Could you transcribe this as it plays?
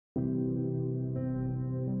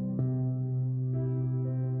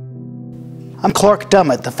I'm Clarke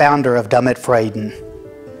Dummit, the founder of Dummit Fradin.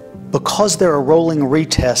 Because there are rolling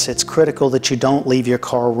retests, it's critical that you don't leave your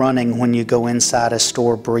car running when you go inside a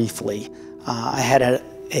store briefly. I had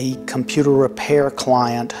a computer repair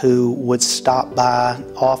client who would stop by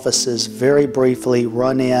offices very briefly,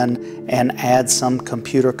 run in and add some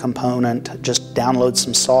computer component, just download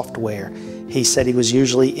some software. He said he was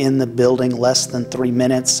usually in the building less than 3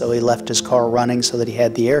 minutes, so he left his car running so that he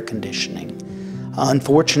had the air conditioning.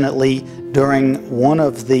 Unfortunately, during one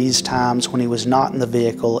of these times when he was not in the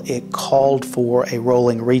vehicle, it called for a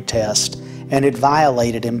rolling retest, and it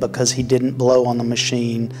violated him because he didn't blow on the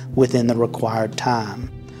machine within the required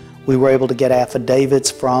time. We were able to get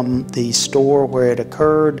affidavits from the store where it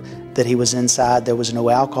occurred that he was inside, there was no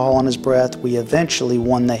alcohol on his breath. We eventually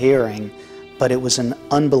won the hearing, but it was an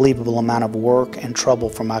unbelievable amount of work and trouble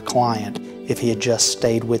for my client if he had just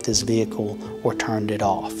stayed with his vehicle or turned it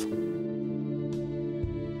off.